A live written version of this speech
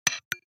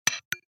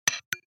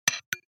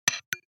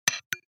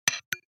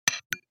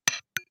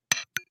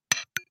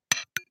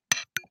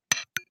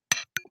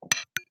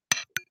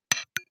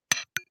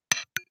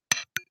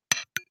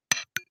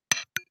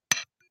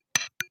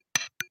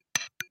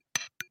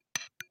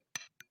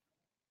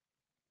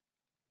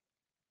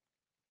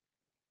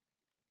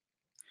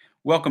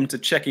Welcome to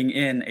Checking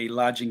In, a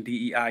Lodging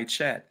DEI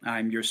chat.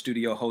 I'm your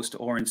studio host,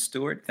 Oren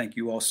Stewart. Thank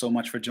you all so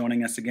much for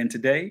joining us again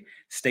today.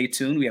 Stay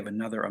tuned. We have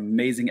another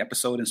amazing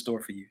episode in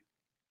store for you.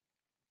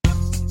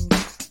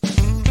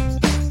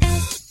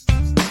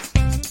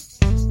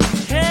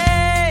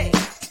 Hey!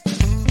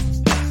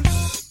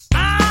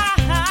 Yeah!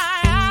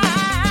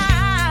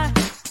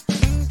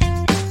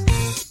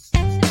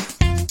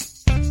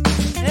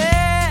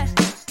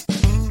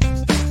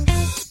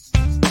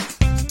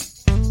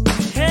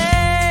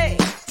 Hey!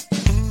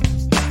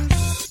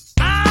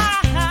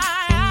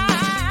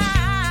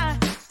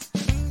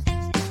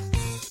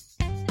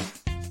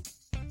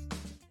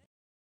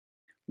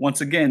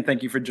 Once again,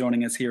 thank you for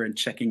joining us here in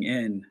Checking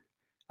In.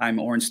 I'm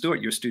Oren Stewart,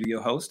 your studio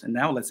host, and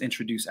now let's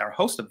introduce our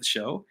host of the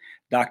show,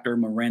 Dr.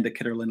 Miranda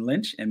Kitterlin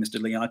Lynch and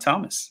Mr. Leon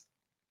Thomas.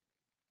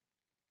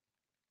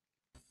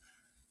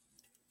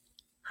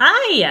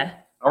 Hi,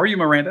 How are you,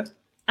 Miranda?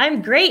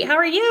 I'm great. How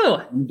are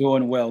you? I'm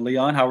doing well.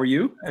 Leon, how are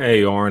you?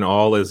 Hey, Oren,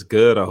 all is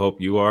good. I hope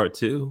you are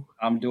too.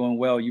 I'm doing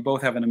well. You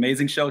both have an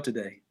amazing show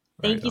today.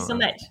 Thank you so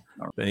much.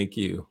 Thank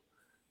you.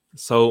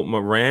 So,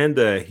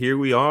 Miranda, here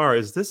we are.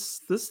 Is this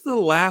the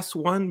last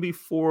one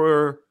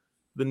before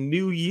the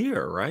new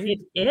year, right?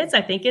 It is.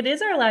 I think it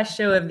is our last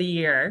show of the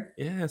year.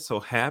 Yeah. So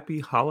happy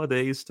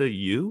holidays to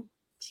you.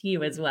 To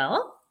you as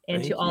well,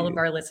 and Thank to all of you.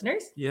 our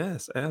listeners.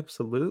 Yes,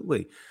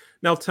 absolutely.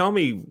 Now, tell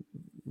me,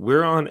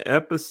 we're on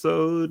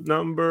episode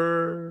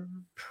number.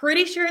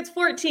 Pretty sure it's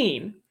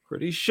 14.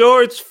 Pretty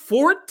sure it's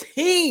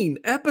 14.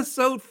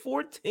 Episode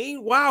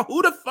 14. Wow,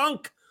 who the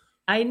funk?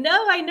 I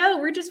know.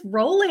 We're just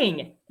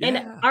rolling. Yeah.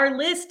 And our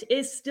list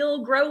is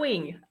still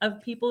growing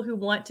of people who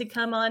want to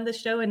come on the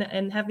show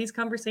and have these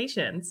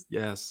conversations.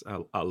 Yes,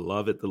 I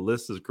love it. The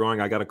list is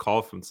growing. I got a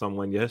call from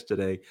someone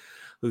yesterday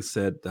who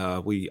said,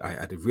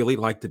 I'd really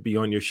like to be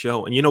on your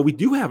show. And, we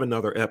do have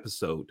another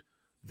episode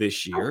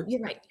this year. Oh,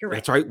 you're right.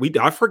 That's right.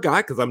 I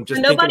forgot because I'm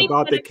just Nobody thinking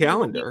about the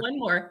panic, there will be calendar. one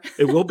more.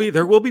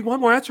 There will be one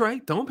more. That's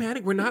right. Don't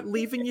panic. We're not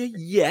leaving you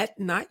yet.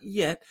 Not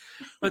yet.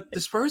 But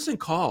this person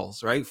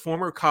calls, right?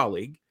 Former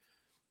colleague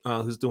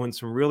who's doing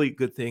some really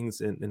good things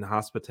in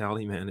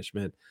hospitality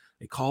management.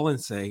 They call and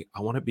say,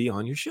 I want to be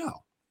on your show.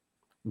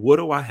 What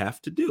do I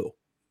have to do?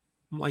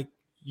 I'm like,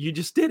 you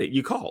just did it.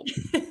 You called.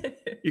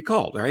 You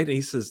called, right? And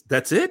he says,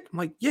 that's it? I'm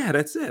like, yeah,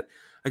 that's it.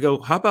 I go,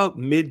 how about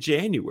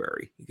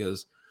mid-January? He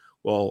goes,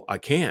 well, I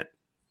can't.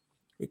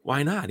 Like,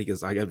 why not? He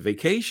goes, I got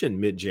vacation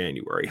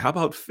mid-January. How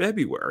about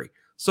February?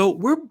 So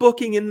we're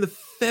booking in the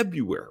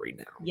February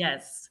now.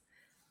 Yes.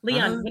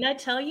 Leon, when I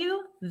tell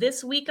you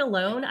this week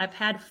alone, I've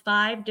had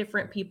 5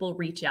 different people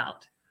reach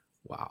out.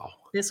 Wow.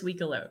 This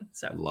week alone.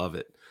 So Love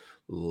it.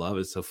 Love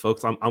it. So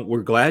folks,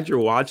 we're glad you're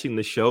watching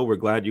the show. We're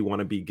glad you want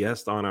to be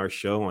guest on our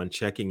show on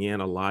Checking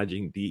In, a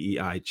Lodging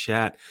DEI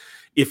chat.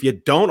 If you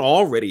don't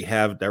already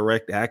have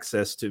direct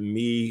access to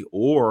me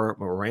or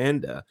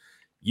Miranda,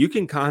 you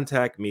can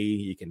contact me.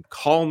 You can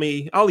call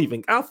me.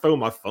 I'll throw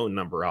my phone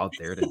number out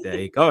there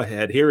today. Go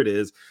ahead. Here it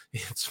is.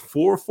 It's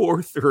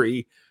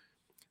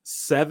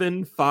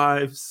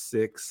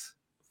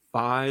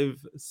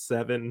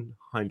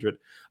 443-756-5700.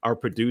 Our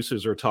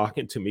producers are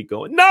talking to me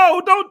going,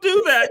 no, don't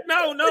do that.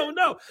 No.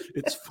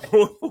 It's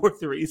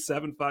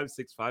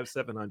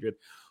 443-756-5700.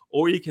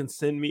 Or you can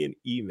send me an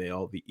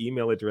email. The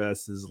email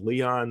address is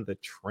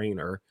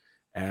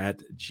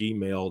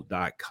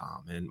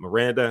leonthetrainer@gmail.com. And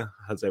Miranda,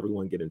 how's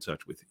everyone get in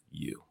touch with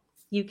you?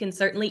 you can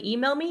certainly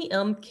email me,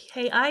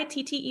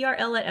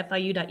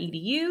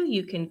 mkitterl@fiu.edu.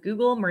 You can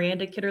Google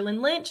Miranda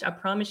Kitterlin Lynch. I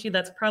promise you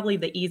that's probably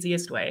the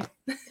easiest way.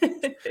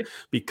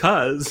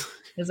 Because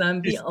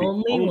I'm the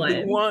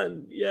only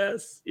one.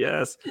 Yes.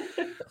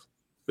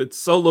 But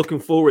so looking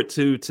forward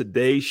to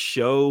today's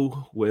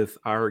show with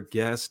our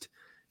guest,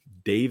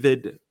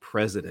 David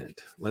President.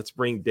 Let's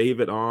bring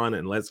David on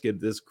and let's get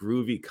this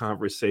groovy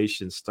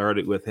conversation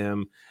started with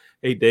him.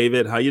 Hey,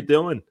 David, how you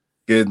doing?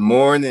 Good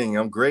morning.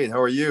 I'm great. How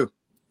are you?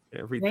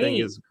 Everything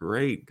is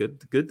great.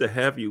 Good to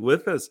have you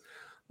with us.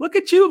 Look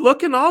at you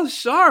looking all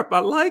sharp. I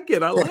like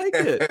it.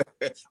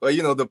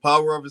 Well, the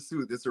power of a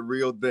suit, it's a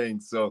real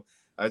thing. So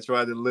I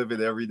try to live it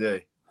every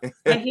day.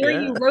 I hear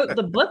you wrote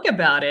the book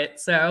about it.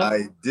 So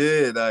I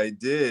did.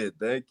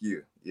 Thank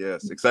you.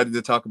 Yes. Excited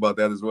to talk about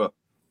that as well.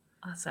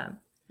 Awesome.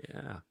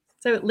 Yeah.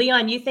 So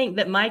Leon, you think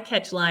that my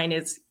catch line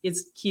is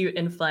cute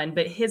and fun,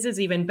 but his is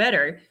even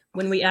better.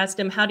 When we asked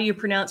him, how do you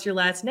pronounce your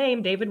last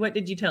name? David, what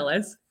did you tell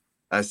us?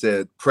 I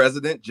said,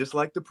 president, just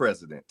like the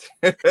president.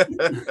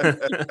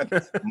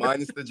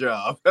 Minus the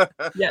job.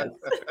 Yes,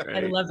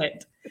 right. I love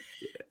it.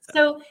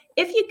 So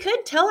if you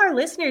could tell our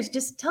listeners,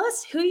 just tell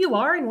us who you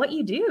are and what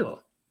you do.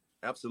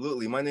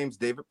 Absolutely. My name's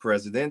David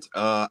President.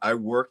 I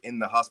work in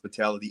the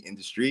hospitality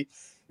industry.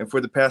 And for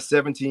the past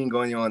 17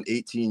 going on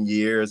 18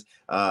 years,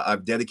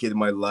 I've dedicated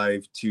my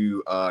life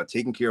to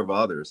taking care of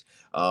others.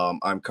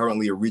 I'm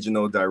currently a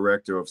regional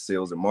director of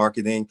sales and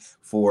marketing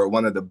for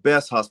one of the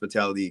best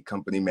hospitality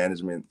company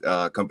management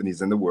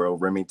companies in the world,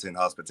 Remington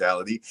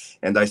Hospitality.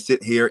 And I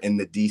sit here in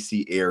the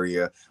DC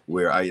area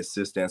where I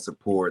assist and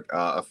support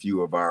a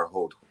few of our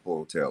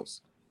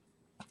hotels.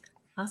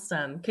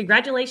 Awesome.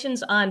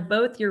 Congratulations on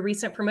both your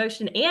recent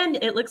promotion, and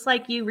it looks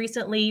like you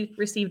recently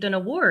received an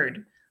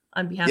award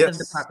on behalf of the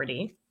Yes.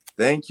 property.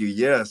 Thank you.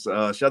 Yes.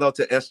 Shout out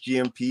to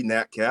SGMP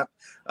NatCap.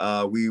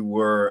 We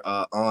were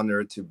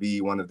honored to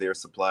be one of their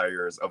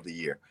suppliers of the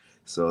year.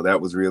 So that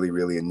was really,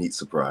 really a neat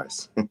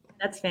surprise.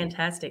 That's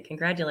fantastic.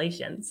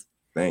 Congratulations.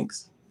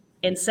 Thanks.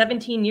 In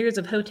 17 years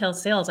of hotel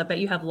sales, I bet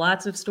you have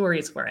lots of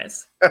stories for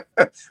us.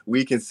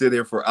 We can sit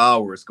here for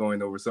hours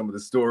going over some of the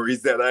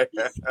stories that I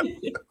have.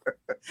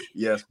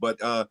 Yes, but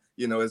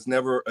it's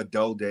never a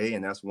dull day,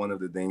 and that's one of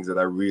the things that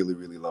I really,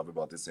 really love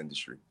about this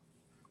industry.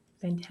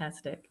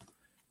 Fantastic.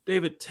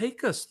 David,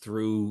 take us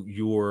through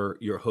your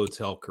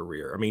hotel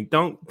career. I mean,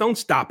 don't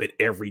stop at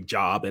every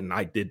job and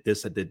I did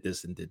this, and did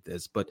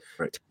this, but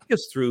Right. take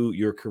us through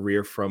your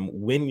career from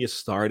when you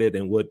started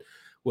and what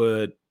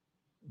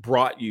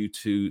brought you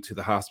to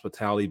the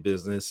hospitality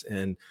business,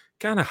 and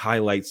kind of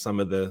highlight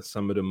some of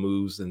the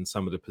moves and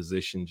some of the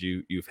positions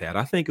you've had.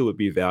 I think it would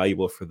be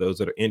valuable for those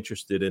that are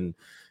interested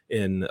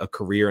in a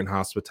career in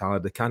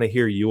hospitality to kind of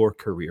hear your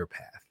career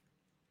path.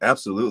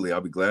 Absolutely.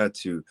 I'll be glad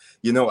to.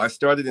 I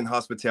started in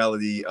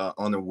hospitality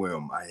on a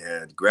whim. I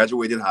had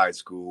graduated high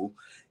school,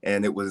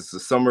 and it was the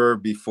summer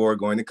before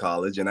going to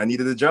college, and I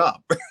needed a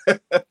job.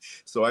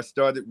 So I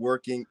started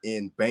working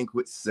in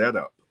banquet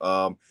setup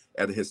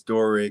at a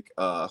historic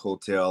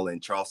hotel in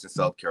Charleston,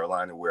 South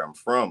Carolina, where I'm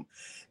from.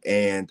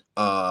 And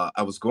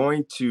I was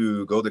going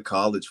to go to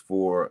college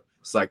for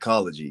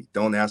psychology.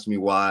 Don't ask me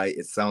why.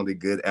 It sounded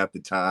good at the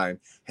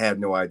time. Had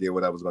no idea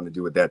what I was going to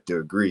do with that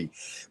degree.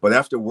 But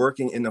after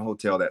working in the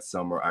hotel that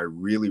summer, I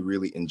really,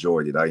 really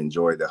enjoyed it. I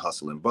enjoyed the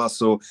hustle and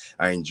bustle.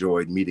 I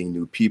enjoyed meeting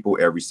new people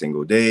every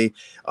single day,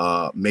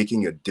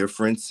 making a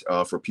difference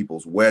for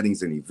people's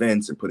weddings and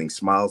events, and putting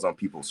smiles on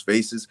people's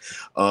faces.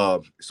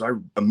 So I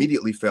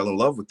immediately fell in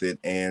love with it.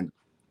 And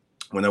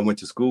when I went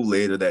to school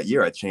later that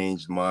year, I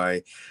changed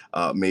my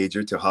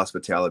major to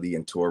hospitality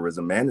and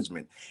tourism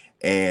management.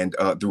 And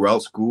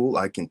throughout school,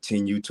 I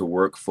continued to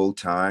work full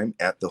time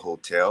at the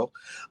hotel.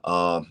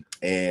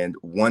 And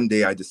one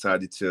day I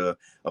decided to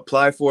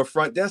apply for a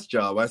front desk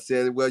job. I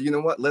said, well, you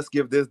know what? Let's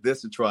give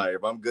this a try.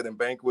 If I'm good in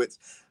banquets,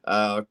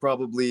 I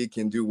probably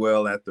can do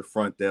well at the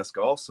front desk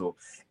also.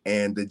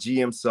 And the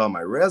GM saw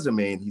my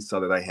resume, and he saw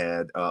that I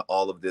had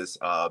all of this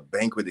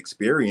banquet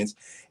experience.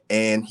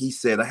 And he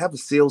said, I have a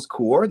sales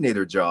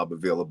coordinator job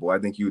available. I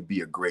think you would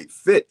be a great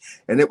fit.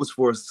 And it was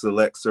for a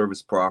select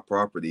service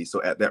property.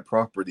 So at that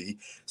property,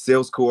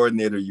 sales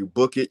coordinator, you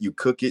book it, you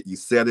cook it, you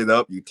set it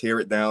up, you tear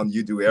it down,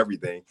 you do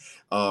everything.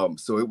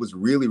 So it was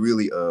really,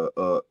 really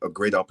a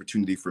great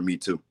opportunity for me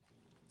to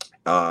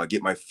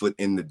get my foot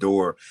in the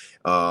door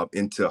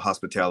into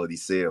hospitality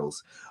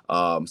sales.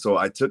 So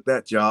I took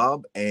that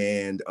job,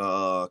 and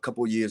a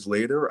couple of years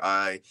later,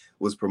 I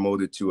was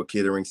promoted to a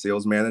catering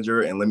sales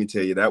manager. And let me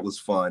tell you, that was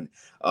fun.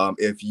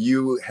 If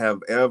you have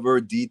ever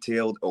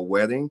detailed a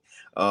wedding,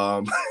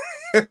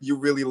 you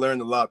really learn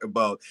a lot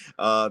about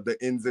the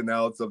ins and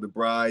outs of the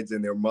brides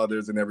and their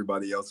mothers and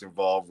everybody else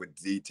involved with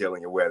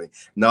detailing a wedding.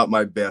 Not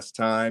my best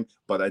time,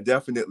 but I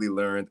definitely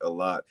learned a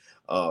lot.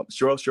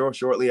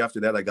 Shortly after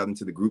that, I got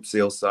into the group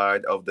sales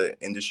side of the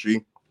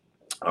industry.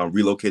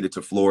 Relocated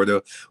to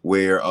Florida,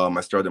 where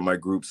I started my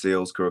group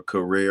sales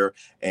career,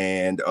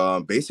 and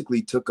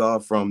basically took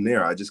off from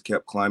there. I just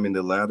kept climbing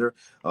the ladder,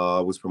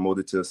 was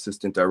promoted to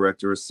assistant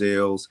director of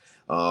sales,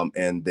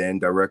 and then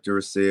director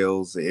of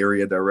sales,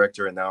 area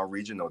director, and now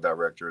regional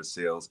director of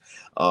sales.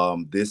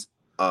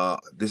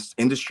 This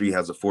industry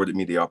has afforded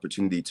me the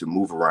opportunity to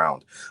move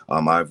around.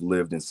 I've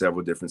lived in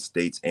several different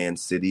states and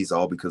cities,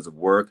 all because of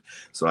work.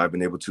 So I've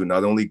been able to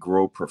not only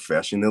grow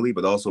professionally,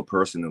 but also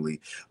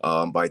personally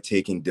by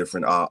taking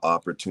different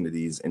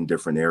opportunities in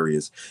different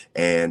areas.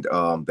 And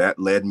that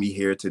led me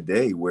here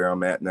today, where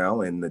I'm at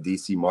now in the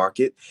DC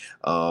market,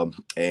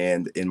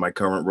 and in my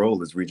current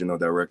role as regional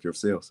director of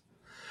sales.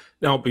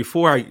 Now,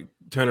 before I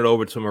turn it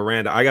over to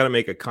Miranda, I got to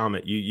make a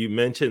comment. You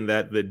mentioned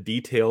that the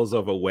details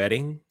of a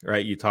wedding,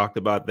 right? You talked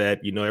about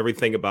that,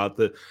 everything about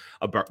the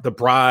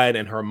bride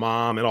and her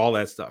mom and all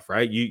that stuff,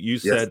 right? You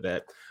said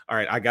that. All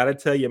right, I got to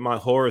tell you my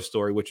horror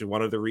story, which is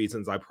one of the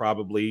reasons I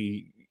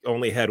probably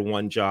only had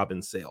one job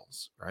in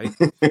sales, right?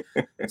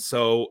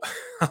 So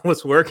I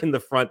was working the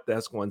front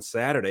desk one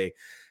Saturday,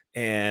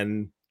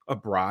 and a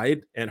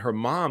bride and her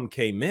mom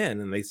came in,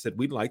 and they said,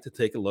 we'd like to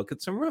take a look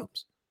at some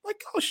rooms.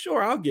 Like, oh,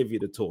 sure, I'll give you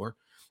the tour.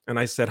 And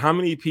I said, how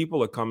many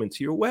people are coming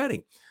to your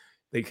wedding?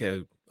 They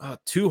said,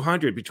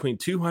 200, between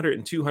 200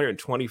 and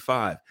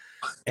 225.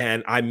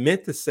 And I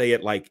meant to say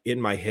it like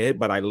in my head,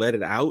 but I let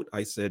it out.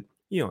 I said,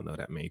 you don't know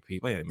that many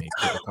people. I ain't many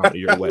people come to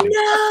your wedding.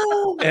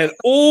 No! And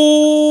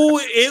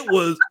it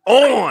was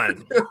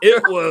on.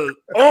 It was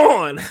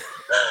on.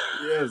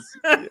 Yes.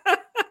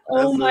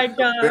 Oh my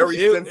God. Very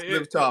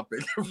sensitive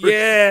topic.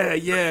 Yeah,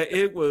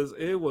 it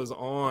was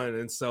on.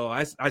 And so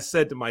I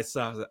said to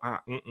myself,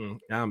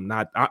 I'm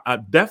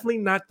definitely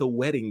not the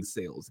wedding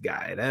sales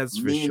guy. That's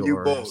for Me and sure.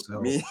 you both.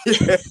 So, Me.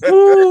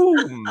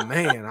 ooh,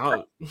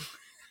 man.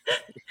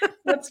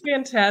 That's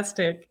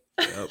fantastic.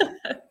 Yep.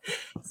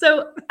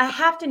 So I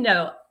have to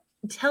know,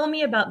 tell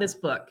me about this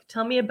book.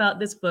 Tell me about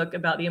this book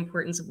about the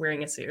importance of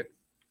wearing a suit.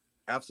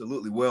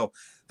 Absolutely. Well,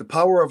 the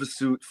power of a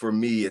suit for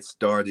me, it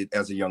started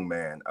as a young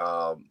man.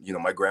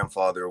 My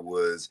grandfather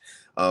was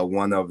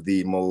one of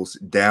the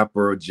most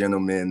dapper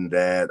gentlemen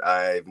that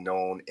I've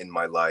known in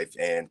my life.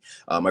 And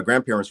my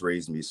grandparents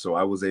raised me. So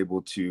I was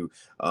able to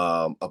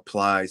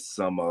apply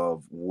some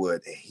of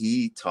what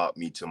he taught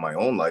me to my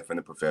own life in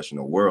the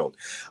professional world.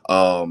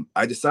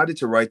 I decided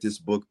to write this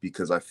book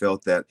because I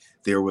felt that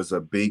there was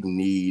a big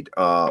need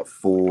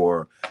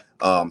for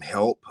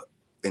help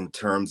in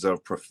terms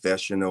of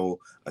professional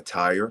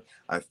attire.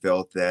 I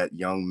felt that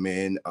young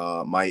men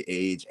my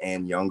age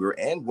and younger,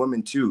 and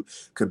women too,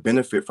 could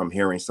benefit from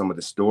hearing some of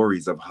the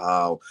stories of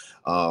how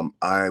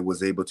I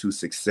was able to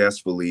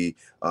successfully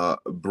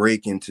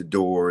break into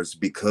doors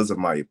because of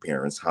my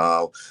appearance.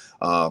 How,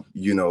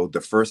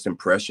 the first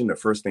impression, the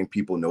first thing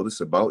people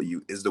notice about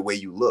you is the way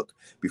you look.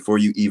 Before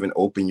you even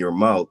open your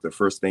mouth, the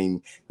first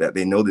thing that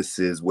they notice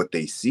is what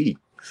they see.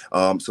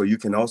 So you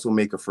can also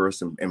make a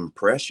first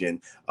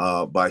impression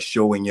by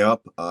showing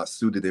up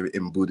suited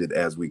and booted,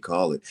 as we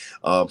call it.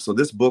 So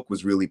this book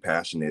was really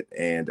passionate,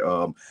 and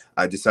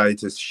I decided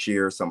to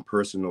share some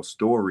personal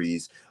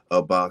stories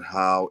about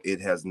how it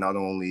has not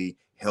only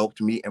helped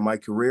me in my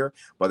career,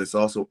 but it's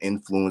also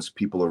influenced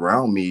people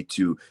around me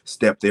to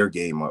step their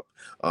game up.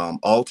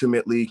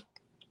 Ultimately,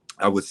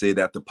 I would say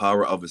that the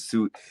power of a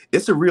suit,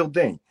 it's a real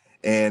thing.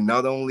 And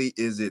not only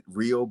is it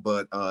real,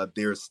 but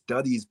there's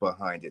studies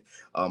behind it.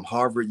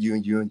 Harvard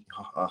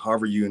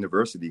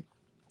University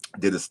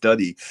did a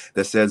study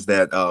that says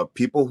that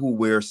people who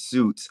wear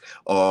suits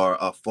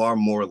are far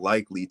more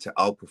likely to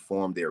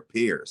outperform their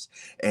peers.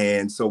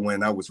 And so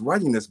when I was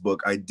writing this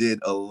book, I did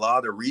a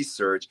lot of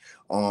research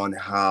on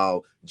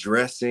how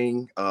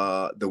dressing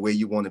the way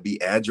you want to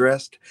be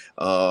addressed.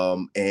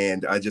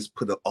 And I just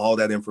put all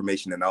that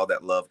information and all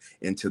that love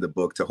into the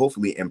book to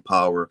hopefully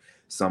empower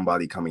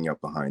somebody coming up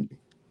behind me.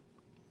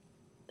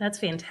 That's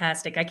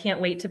fantastic. I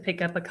can't wait to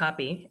pick up a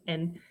copy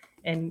and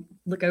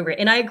look over it.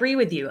 And I agree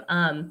with you.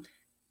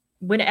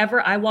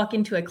 Whenever I walk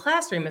into a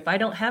classroom, if I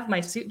don't have my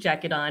suit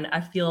jacket on,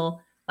 I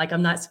feel like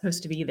I'm not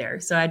supposed to be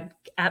there. So I'd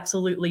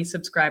absolutely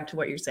subscribe to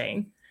what you're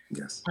saying.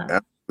 Yes,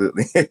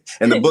 absolutely.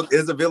 And the book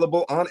is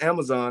available on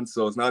Amazon,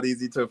 so it's not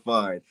easy to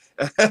find.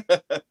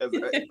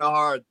 It's not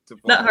hard to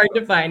find. Not hard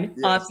to find.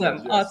 Yes,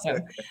 awesome. Yes.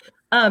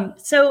 Awesome.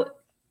 So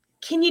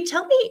can you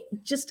tell me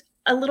just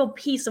a little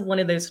piece of one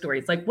of those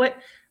stories?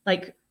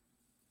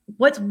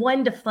 What's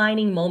one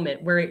defining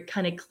moment where it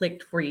kind of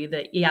clicked for you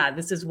that, yeah,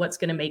 this is what's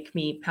going to make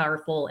me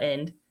powerful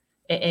and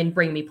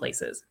bring me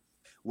places?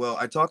 Well,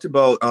 I talked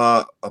about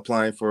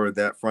applying for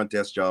that front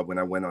desk job when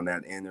I went on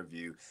that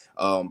interview.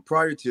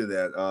 Prior to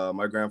that,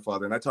 my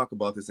grandfather, and I talk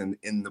about this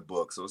in the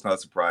book, so it's not a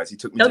surprise. He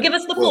took me. Don't give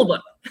us the full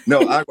book.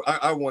 No,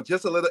 I want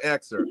just a little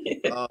excerpt.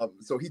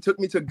 So he took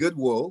me to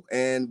Goodwill,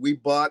 and we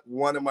bought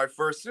one of my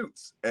first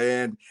suits.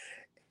 And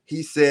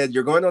he said,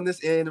 "You're going on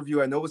this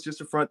interview. I know it's just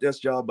a front desk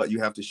job, but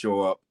you have to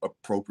show up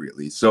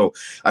appropriately." So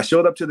I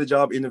showed up to the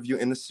job interview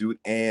in the suit,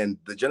 and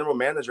the general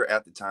manager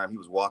at the time, he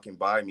was walking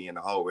by me in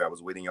the hallway. I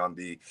was waiting on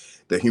the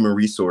human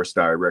resource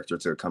director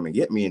to come and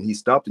get me. And he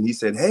stopped and he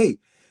said, "Hey,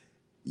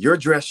 you're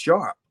dressed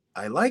sharp.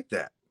 I like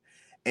that."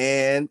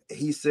 And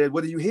he said,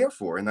 "What are you here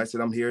for?" And I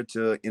said, "I'm here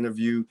to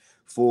interview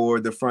for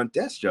the front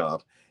desk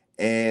job."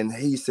 And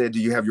he said,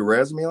 "Do you have your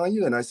resume on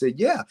you?" And I said,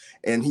 "Yeah."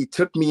 And he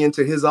took me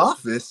into his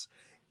office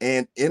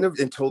and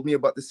told me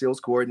about the sales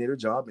coordinator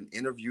job and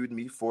interviewed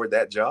me for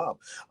that job.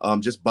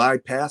 Just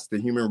bypassed the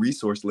human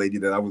resource lady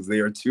that I was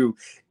there to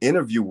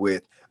interview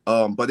with.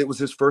 But it was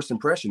his first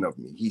impression of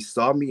me. He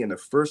saw me, and the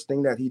first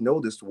thing that he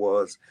noticed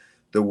was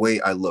the way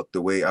I looked,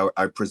 the way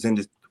I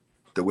presented,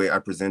 the way I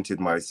presented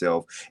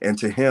myself. And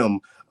to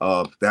him,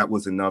 that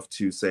was enough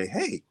to say,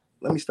 "Hey,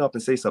 let me stop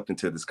and say something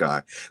to this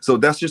guy." So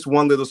that's just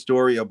one little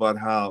story about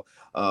how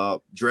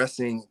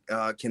dressing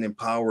can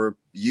empower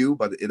you,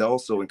 but it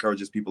also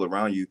encourages people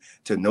around you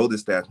to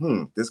notice that,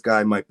 this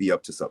guy might be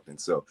up to something.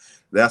 So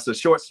that's a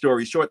short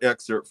story, short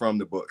excerpt from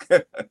the book.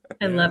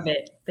 I love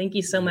it. Thank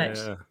you so much.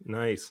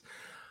 Nice.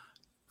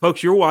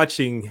 Folks, you're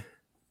watching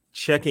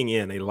Checking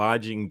In, a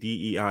Lodging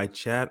DEI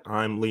chat.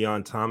 I'm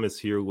Leon Thomas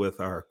here with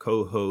our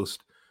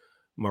co-host,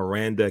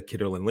 Miranda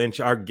Kitterlin Lynch.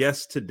 Our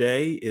guest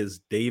today is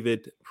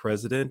David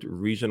President,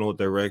 Regional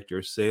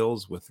Director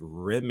Sales with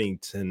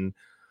Remington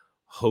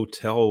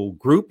Hotel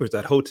Group. Or is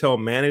that Hotel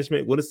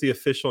Management? What is the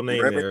official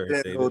name Remington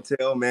there, David?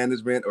 Hotel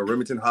Management, or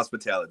Remington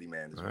Hospitality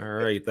Management. All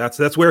right.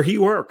 That's where he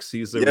works.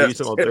 He's the Yes.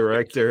 Regional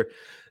Director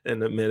in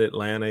the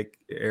Mid-Atlantic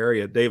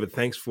area. David,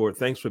 thanks for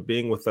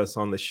being with us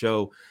on the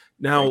show.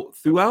 Now,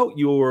 throughout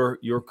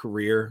your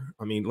career,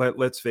 I mean,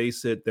 let's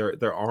face it,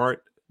 there aren't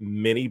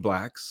many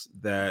Blacks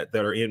that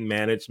are in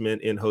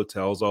management in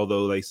hotels,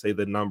 although they say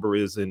the number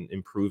is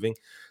improving.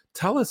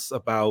 Tell us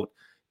about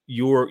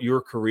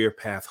your career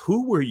path.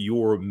 Who were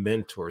your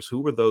mentors?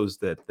 Who were those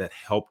that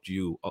helped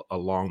you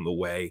along the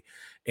way?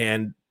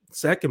 And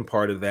second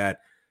part of that,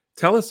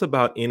 tell us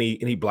about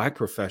any Black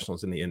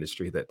professionals in the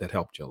industry that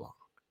helped you along.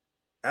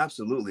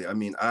 Absolutely. I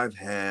mean,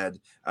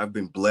 I've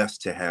been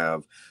blessed to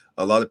have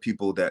a lot of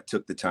people that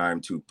took the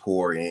time to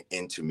pour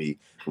into me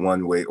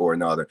one way or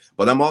another.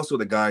 But I'm also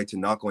the guy to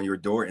knock on your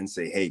door and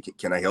say, hey,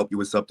 can I help you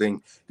with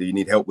something? Do you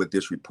need help with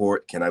this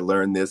report? Can I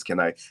learn this? Can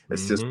I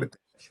assist with that?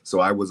 So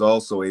I was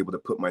also able to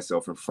put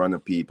myself in front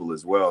of people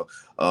as well.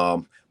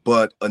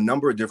 But a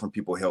number of different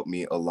people helped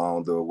me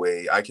along the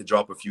way. I could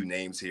drop a few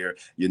names here.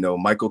 You know,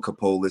 Michael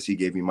Capolis, he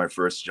gave me my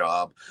first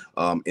job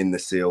in the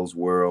sales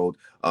world.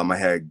 I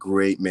had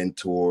great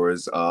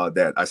mentors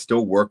that I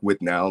still work with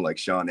now, like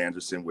Sean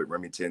Anderson with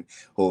Remington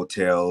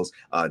Hotels.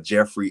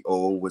 Jeffrey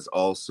O was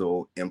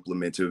also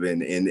implemented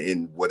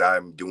in what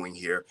I'm doing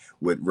here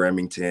with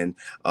Remington.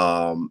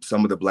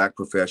 Some of the Black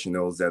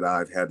professionals that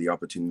I've had the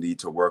opportunity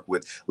to work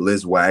with,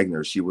 Liz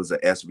Wagner, she was a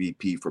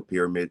SVP for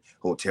Pyramid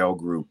Hotel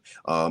Group.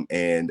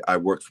 And I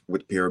worked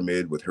with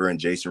Pyramid with her and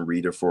Jason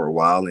Reeder for a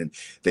while, and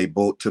they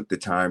both took the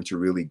time to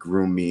really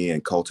groom me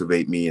and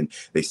cultivate me. And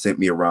they sent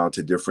me around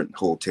to different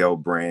hotel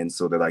brands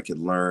so that I could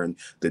learn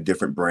the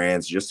different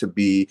brands just to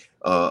be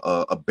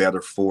a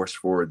better force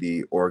for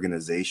the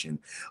organization.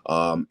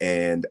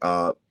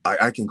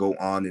 I can go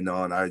on and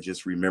on. I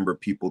just remember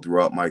people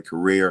throughout my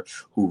career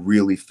who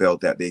really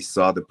felt that they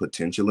saw the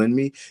potential in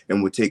me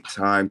and would take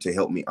time to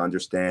help me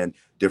understand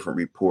different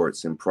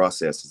reports and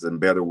processes and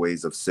better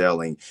ways of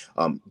selling,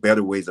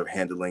 better ways of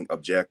handling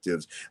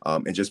objectives,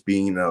 and just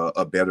being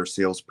a better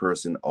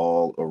salesperson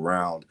all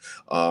around.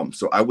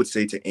 So I would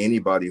say to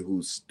anybody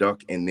who's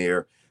stuck in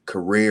their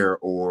career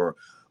or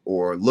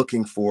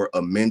looking for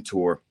a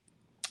mentor,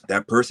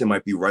 that person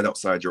might be right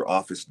outside your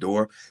office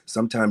door.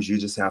 Sometimes you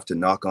just have to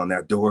knock on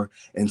that door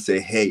and say,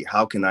 hey,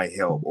 how can I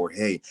help? Or,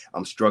 hey,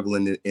 I'm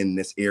struggling in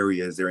this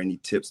area. Is there any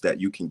tips that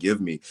you can give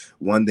me?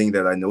 One thing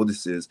that I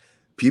notice is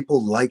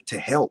people like to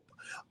help.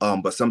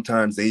 But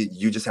sometimes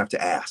you just have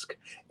to ask.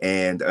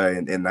 And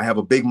I have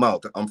a big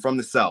mouth. I'm from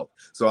the South,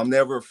 so I'm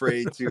never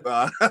afraid to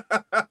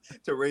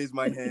to raise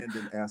my hand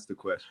and ask the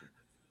question.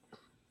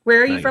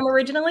 Where are you from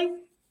originally?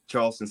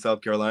 Charleston,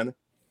 South Carolina.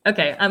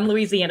 Okay, I'm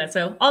Louisiana,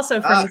 so also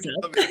from the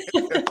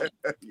South.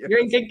 Yes. You're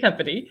in good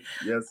company.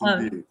 Yes,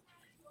 indeed.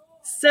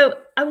 So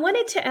I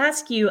wanted to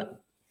ask you,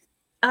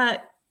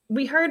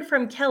 we heard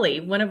from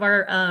Kelly, one of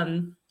our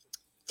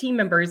team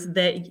members,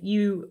 that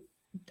you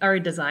are a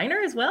designer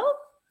as well?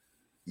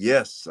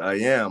 Yes, I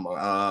am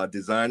a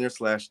designer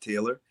 /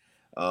 tailor.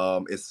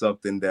 It's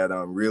something that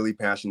I'm really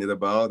passionate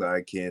about.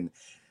 I can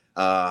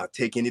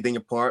take anything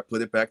apart,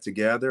 put it back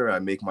together. I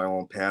make my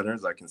own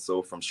patterns. I can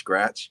sew from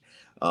scratch.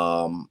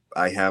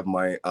 I have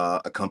my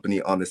a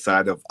company on the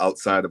side of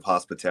outside of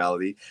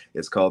hospitality.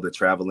 It's called The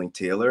Traveling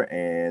Tailor,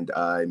 and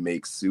I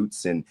make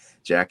suits and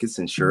jackets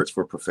and shirts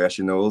for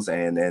professionals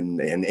and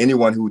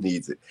anyone who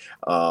needs it.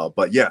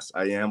 But yes,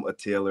 I am a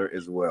tailor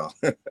as well.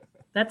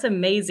 That's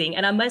amazing.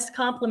 And I must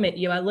compliment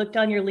you. I looked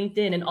on your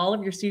LinkedIn and all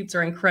of your suits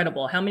are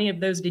incredible. How many of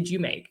those did you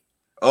make?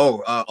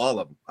 Oh, all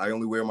of them. I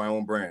only wear my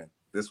own brand.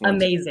 This one.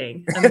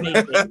 Amazing.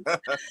 Amazing.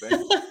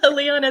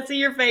 Leon, I see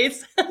your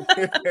face.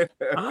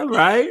 All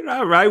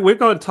right. We're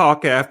going to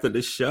talk after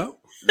the show.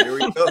 There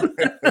we go.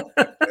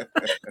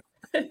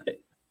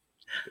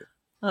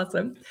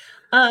 Awesome.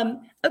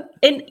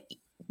 And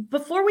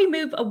before we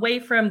move away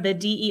from the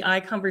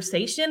DEI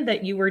conversation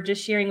that you were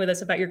just sharing with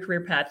us about your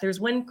career path, there's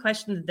one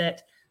question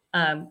that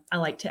I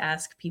like to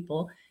ask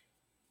people.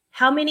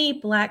 How many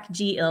Black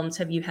GMs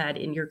have you had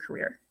in your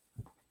career?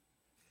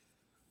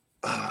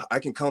 I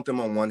can count them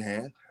on one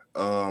hand.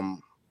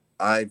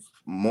 I've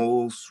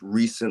most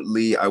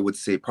recently, I would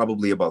say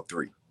probably about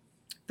 3.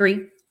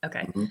 3?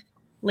 Okay. Mm-hmm.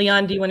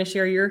 Leon, do you want to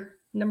share your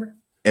number?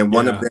 And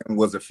one of them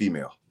was a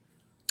female.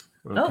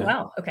 Okay. Oh,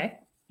 wow. Okay.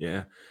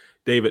 Yeah.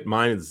 David,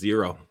 mine is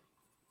 0.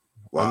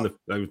 Wow.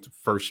 The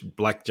first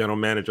Black general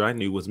manager I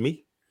knew was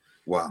me.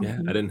 Wow. Yeah.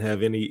 I didn't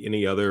have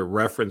any other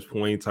reference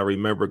points. I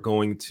remember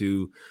going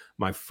to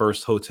my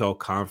first hotel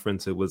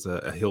conference. It was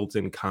a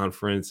Hilton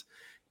conference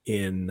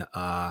in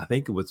I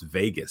think it was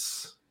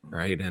Vegas,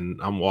 right? And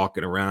I'm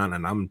walking around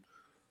and I'm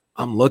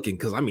looking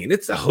because I mean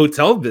it's a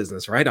hotel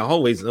business, right? I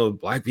always know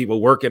Black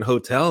people work in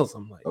hotels.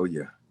 I'm like, oh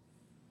yeah.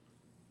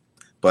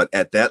 But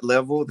at that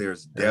level,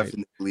 there's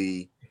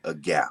definitely a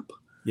gap.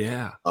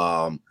 Yeah.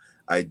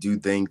 I do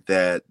think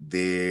that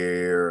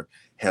there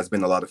has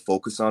been a lot of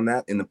focus on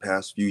that in the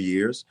past few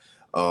years.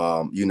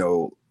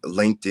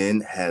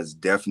 LinkedIn has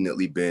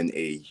definitely been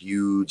a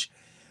huge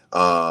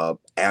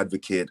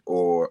advocate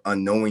or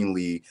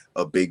unknowingly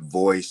a big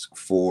voice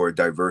for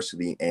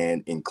diversity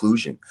and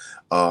inclusion,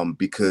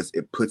 because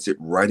it puts it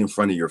right in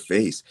front of your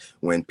face.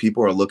 When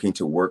people are looking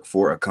to work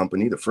for a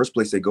company, the first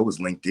place they go is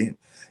LinkedIn.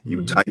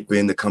 You type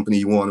in the company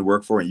you want to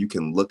work for and you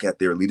can look at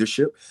their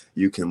leadership.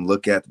 You can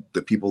look at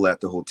the people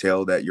at the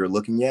hotel that you're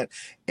looking at.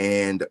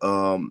 And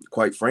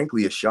quite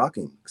frankly, it's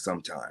shocking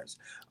sometimes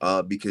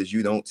because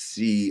you don't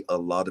see a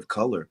lot of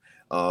color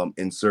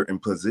in certain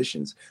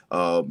positions.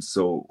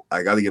 So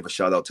I got to give a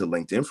shout out to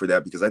LinkedIn for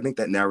that, because I think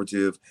that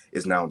narrative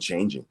is now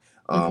changing.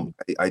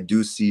 I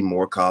do see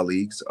more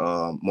colleagues,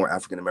 more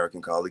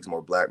African-American colleagues,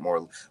 more Black,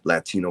 more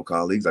Latino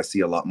colleagues. I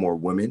see a lot more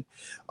women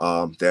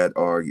that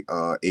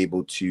are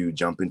able to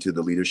jump into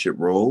the leadership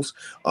roles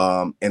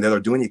and that are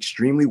doing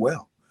extremely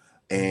well.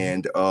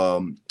 And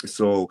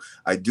so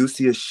I do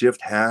see a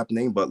shift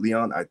happening, but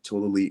Leon, I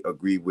totally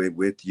agree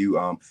with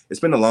you. It's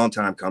been a long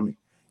time coming.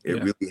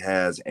 It really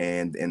has,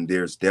 and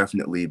there's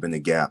definitely been a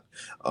gap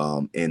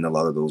in a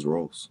lot of those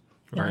roles.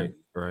 Yeah.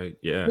 Right.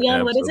 Yeah.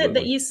 Leon, what is it that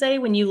absolutely. you say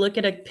when you look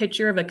at a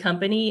picture of a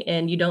company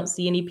and you don't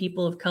see any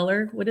people of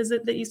color? What is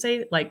it that you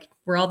say? Like,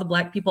 were all the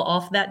Black people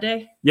off that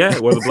day? Yeah,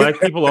 were the Black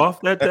people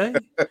off that day?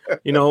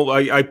 You know,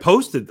 I've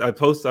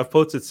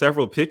posted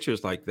several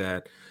pictures like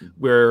that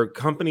where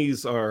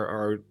companies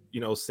are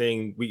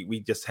saying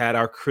we just had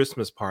our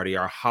Christmas party,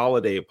 our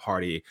holiday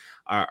party,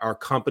 our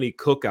company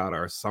cookout,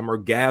 our summer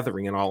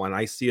gathering and all. And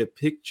I see a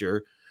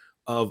picture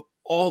of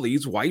all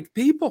these white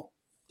people,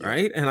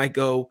 right? And I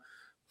go,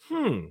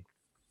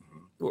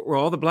 were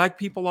all the Black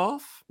people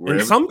off? And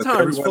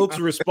sometimes folks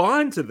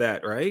respond to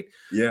that, right?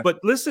 Yeah. But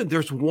listen,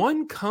 there's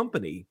one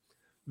company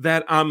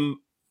that I'm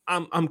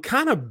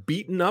kind of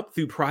beaten up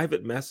through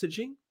private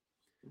messaging,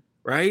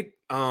 right?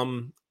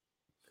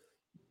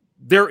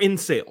 They're in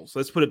sales.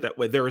 Let's put it that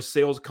way. They're a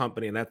sales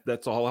company, and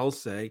that's all I'll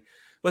say.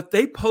 But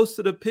they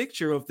posted a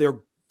picture of their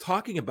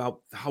talking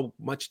about how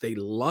much they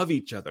love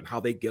each other and how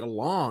they get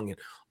along and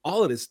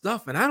all of this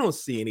stuff. And I don't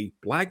see any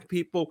Black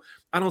people.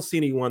 I don't see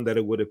anyone that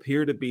it would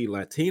appear to be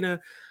Latina.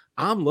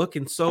 I'm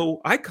looking.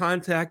 So I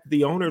contacted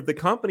the owner of the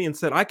company and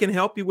said, I can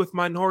help you with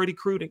minority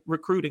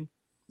recruiting.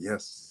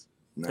 Yes.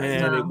 Nice.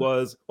 And it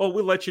was, we'll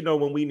let you know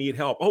when we need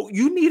help. Oh,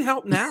 you need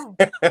help now.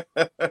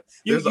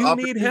 you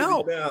need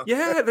help. Now.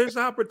 Yeah, there's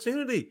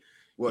opportunity.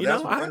 Well,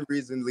 that's one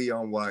reason,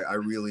 Leon, why I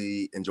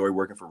really enjoy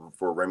working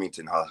for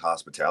Remington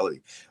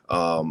Hospitality.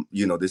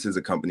 This is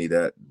a company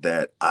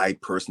that I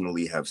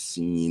personally have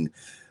seen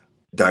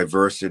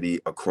diversity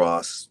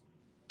across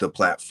the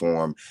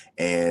platform.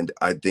 And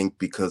I think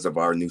because of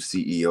our new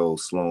CEO,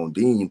 Sloan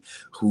Dean,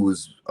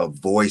 who's a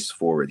voice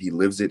for it, he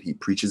lives it, he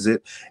preaches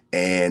it.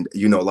 And,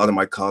 a lot of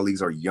my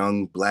colleagues are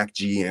young Black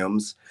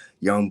GMs,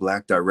 young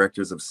Black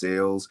directors of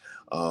sales.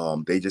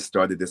 They just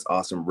started this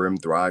awesome RIM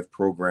Thrive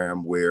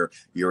program where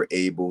you're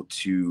able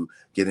to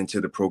get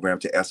into the program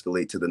to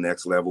escalate to the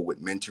next level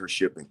with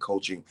mentorship and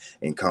coaching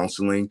and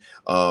counseling.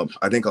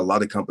 I think a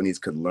lot of companies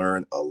could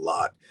learn a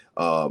lot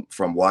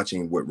from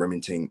watching what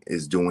Remington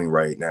is doing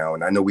right now.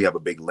 And I know we have a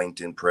big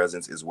LinkedIn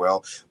presence as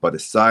well, but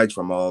aside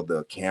from all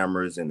the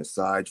cameras and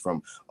aside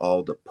from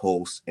all the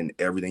posts and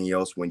everything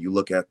else, when you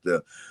look at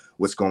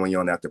what's going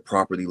on at the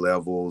property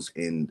levels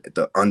and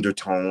the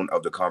undertone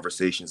of the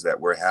conversations that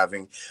we're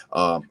having,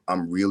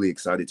 I'm really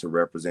excited to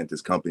represent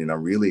this company, and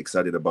I'm really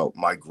excited about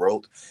my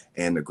growth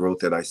and the growth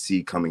that I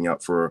see coming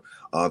up for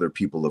other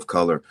people of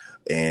color.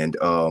 And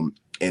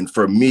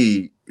for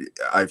me,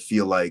 I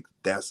feel like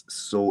that's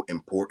so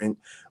important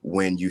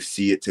when you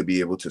see it, to be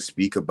able to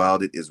speak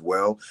about it as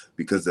well,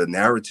 because the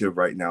narrative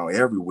right now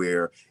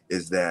everywhere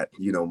is that,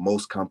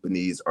 most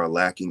companies are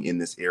lacking in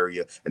this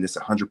area, and it's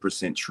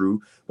 100%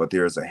 true. But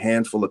there's a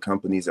handful of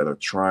companies that are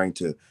trying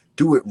to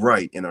do it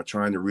right and are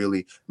trying to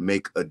really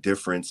make a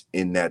difference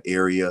in that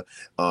area.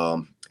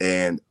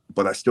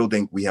 But I still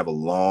think we have a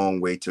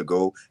long way to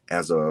go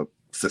as a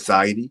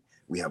society.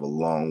 We have a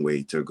long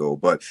way to go,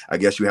 but I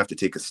guess you have to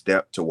take a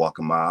step to walk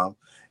a mile.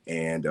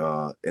 And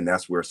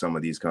that's where some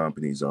of these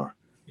companies are.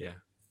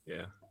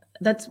 Yeah.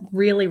 That's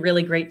really,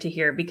 really great to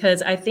hear,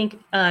 because I think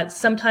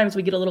sometimes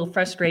we get a little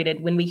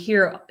frustrated when we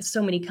hear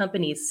so many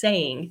companies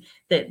saying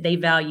that they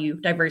value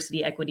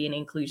diversity, equity, and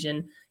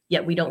inclusion,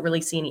 yet we don't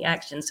really see any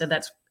action. So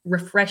that's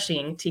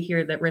refreshing to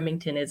hear that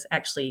Remington is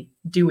actually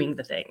doing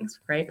the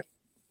things, right?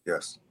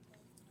 Yes.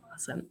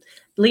 Awesome.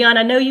 Leon,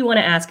 I know you want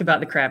to ask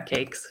about the crab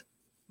cakes.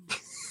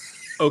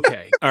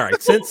 Okay. All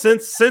right. Since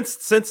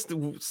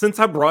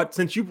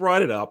you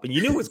brought it up and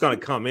you knew it was going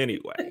to come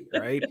anyway,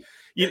 right?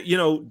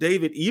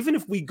 David, even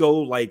if we go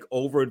like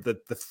over the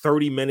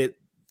 30 minutes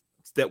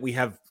that we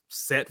have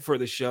set for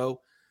the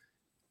show,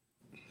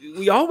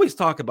 we always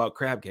talk about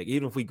crab cake,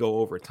 even if we go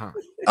over time.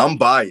 I'm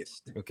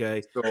biased.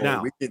 Okay. So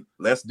now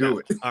let's do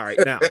it. All right.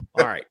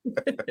 All right.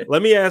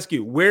 Let me ask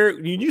you, where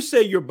you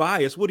say you're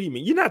biased, what do you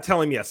mean? You're not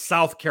telling me a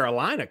South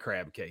Carolina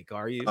crab cake,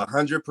 are you?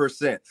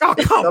 100%. Oh,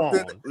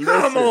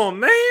 come on,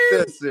 man.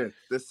 Listen,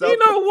 you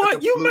know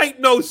what? You make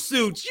no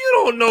suits. You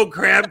don't know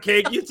crab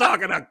cake. You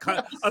talking a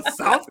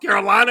South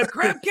Carolina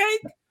crab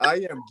cake? I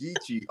am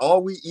Geechee.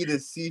 All we eat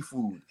is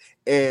seafood.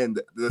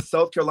 And the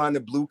South Carolina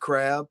blue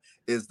crab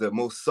is the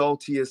most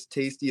saltiest,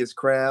 tastiest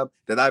crab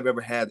that I've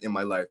ever had in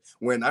my life.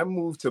 When I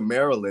move to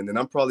Maryland, and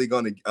I'm probably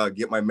going to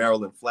get my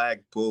Maryland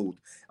flag pulled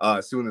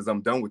as soon as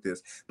I'm done with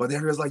this, but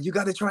everyone's like, you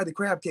got to try the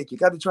crab cake. You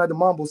got to try the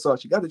mambo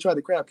sauce. You got to try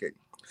the crab cake.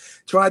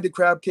 Tried the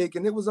crab cake,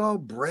 and it was all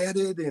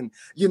breaded. And,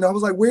 I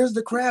was like, where's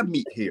the crab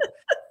meat here?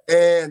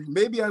 And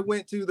maybe I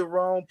went to the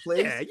wrong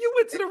place. Yeah, you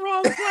went to the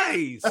wrong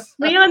place.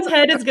 Leon's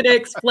head is going to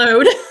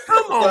explode.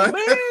 Come on,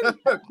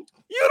 man.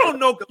 You don't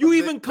know. You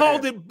even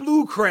called it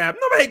blue crab.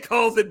 Nobody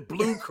calls it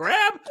blue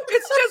crab.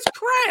 It's just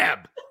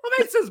crab.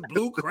 Nobody says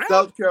blue crab.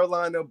 South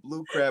Carolina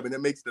blue crab, and it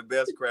makes the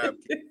best crab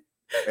cake.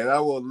 And I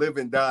will live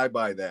and die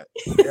by that.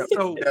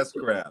 So best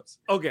crabs.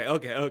 Okay.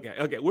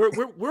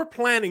 We're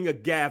planning a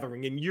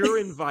gathering, and you're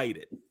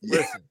invited.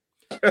 Listen,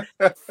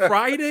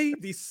 Friday,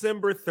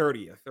 December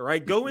 30th. All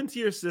right. Go into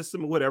your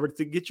system, whatever,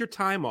 to get your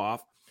time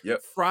off.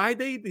 Yep.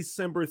 Friday,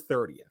 December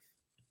 30th.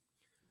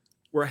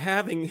 We're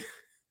having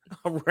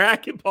a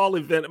racquetball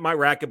event at my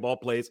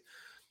racquetball place.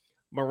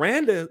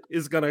 Miranda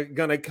is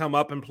gonna come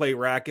up and play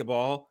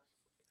racquetball.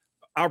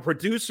 Our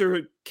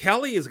producer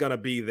Kelly is gonna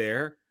be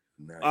there.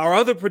 Nice. Our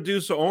other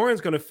producer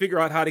Oren's gonna figure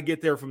out how to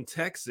get there from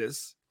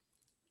Texas.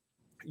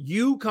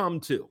 You come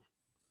too.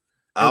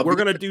 And we're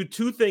gonna do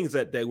two things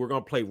that day. We're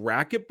gonna play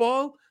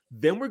racquetball.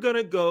 Then we'll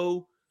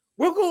go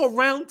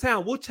around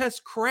town. We'll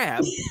test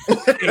crab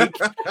cake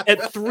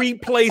at 3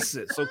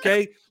 places.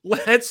 Okay,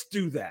 let's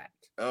do that.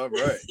 All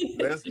right,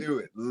 let's do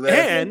it.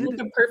 And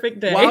a perfect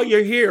day. while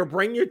you're here,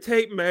 bring your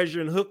tape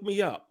measure and hook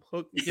me up.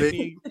 Give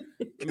me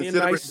a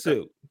nice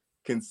suit.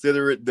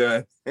 Consider it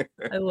done.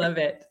 I love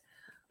it.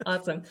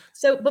 Awesome.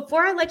 So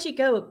before I let you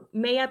go,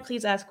 may I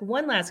please ask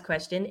one last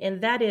question? And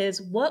that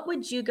is, what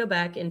would you go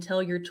back and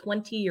tell your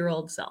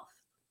 20-year-old self?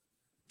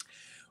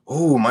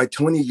 Oh, my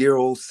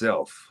 20-year-old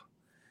self.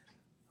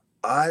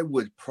 I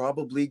would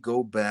probably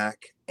go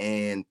back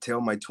and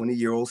tell my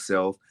 20-year-old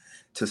self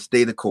to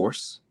stay the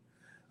course.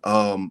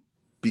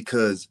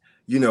 Because,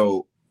 you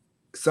know,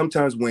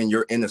 sometimes when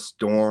you're in a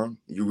storm,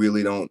 you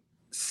really don't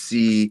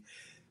see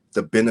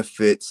the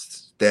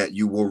benefits that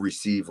you will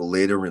receive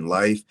later in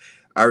life.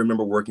 I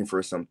remember working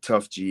for some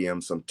tough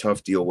GMs, some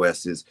tough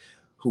DOSs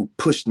who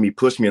pushed me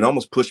and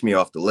almost pushed me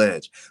off the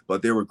ledge,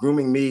 but they were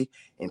grooming me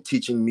and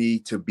teaching me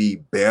to be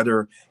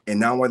better.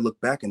 And now I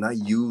look back and I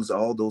use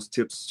all those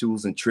tips,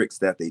 tools, and tricks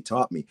that they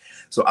taught me.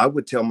 So I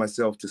would tell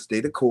myself to stay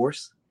the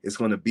course. It's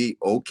going to be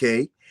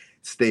okay.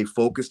 Stay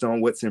focused on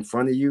what's in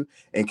front of you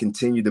and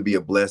continue to be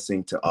a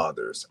blessing to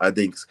others. I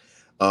think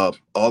all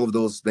of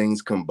those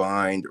things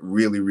combined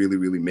really, really,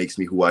 really makes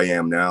me who I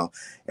am now.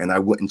 And I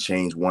wouldn't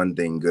change one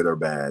thing, good or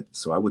bad.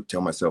 So I would tell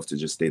myself to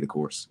just stay the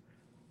course.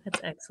 That's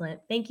excellent.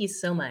 Thank you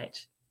so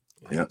much.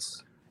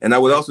 Yes. And I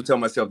would also tell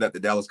myself that the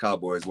Dallas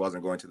Cowboys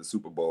wasn't going to the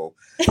Super Bowl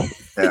the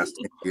past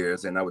 10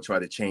 years. And I would try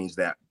to change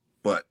that.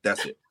 But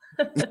that's it.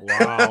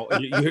 Wow.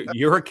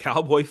 You're a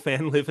Cowboy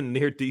fan living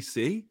near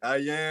DC? I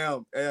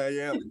am.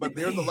 But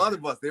there's a lot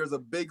of us. There's a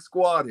big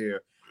squad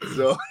here.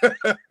 So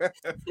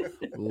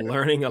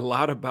learning a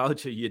lot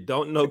about you. You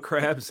don't know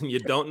crabs and you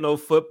don't know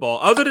football.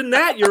 Other than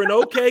that, you're an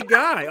okay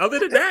guy. Other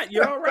than that,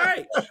 you're all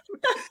right.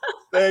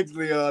 Thanks,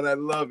 Leon. I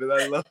love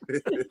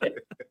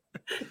it.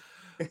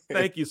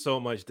 Thank you so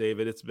much,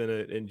 David. It's been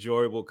an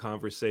enjoyable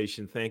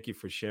conversation. Thank you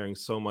for sharing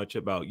so much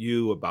about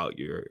you, about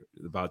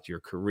your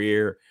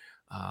career,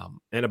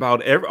 and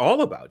about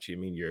all about you. I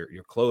mean,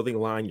 your clothing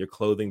line, your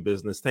clothing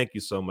business. Thank you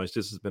so much.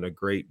 This has been a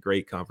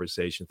great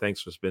conversation. Thanks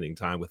for spending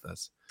time with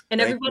us. And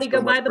everybody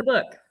go buy the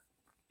book.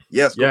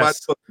 Yes, go buy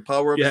the book, The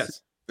Power of a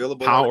Suit.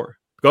 Available. Power.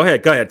 Go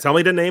ahead. Tell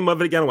me the name of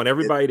it again. I want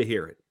everybody to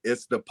hear it.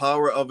 It's The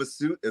Power of a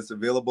Suit. It's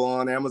available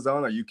on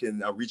Amazon, or you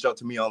can reach out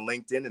to me on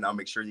LinkedIn, and I'll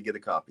make sure you get a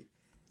copy.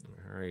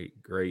 All right.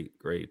 Great.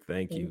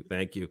 Thank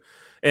you.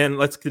 And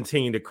let's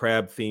continue the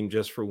crab theme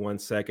just for 1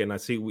 second. I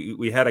see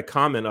we had a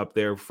comment up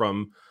there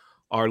from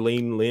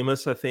Arlene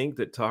Lemus, I think,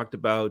 that talked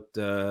about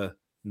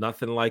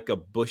nothing like a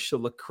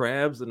bushel of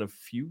crabs and a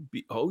few.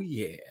 Oh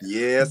yeah.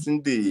 Yes,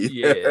 indeed.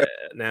 Yeah.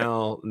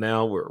 Now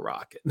we're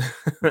rocking.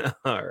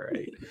 All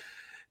right,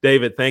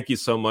 David. Thank you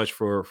so much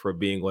for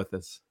being with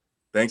us.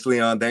 Thanks,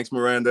 Leon. Thanks,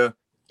 Miranda.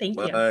 Thank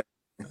you. Bye.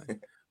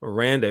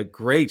 Miranda,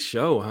 great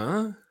show,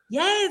 huh?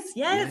 Yes.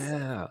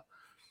 Yeah.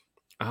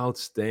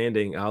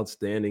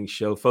 Outstanding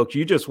show. Folks,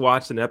 you just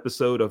watched an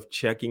episode of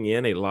Checking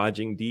In, a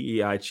Lodging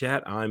DEI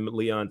Chat. I'm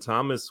Leon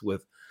Thomas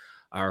with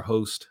our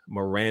host,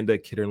 Miranda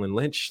Kitterlin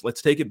Lynch.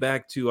 Let's take it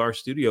back to our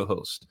studio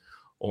host,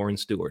 Oren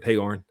Stewart. Hey,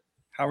 Oren.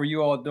 How are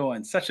you all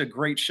doing? Such a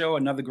great show.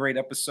 Another great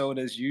episode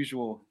as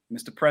usual.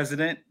 Mr.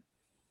 President,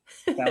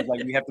 sounds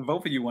like we have to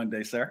vote for you one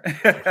day, sir.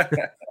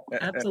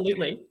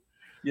 Absolutely.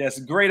 Yes,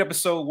 great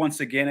episode once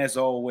again, as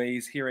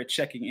always, here at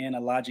Checking In, a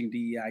Lodging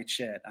DEI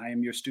Chat. I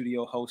am your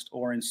studio host,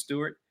 Oren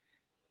Stewart.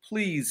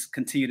 Please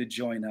continue to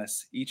join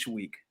us each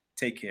week.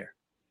 Take care.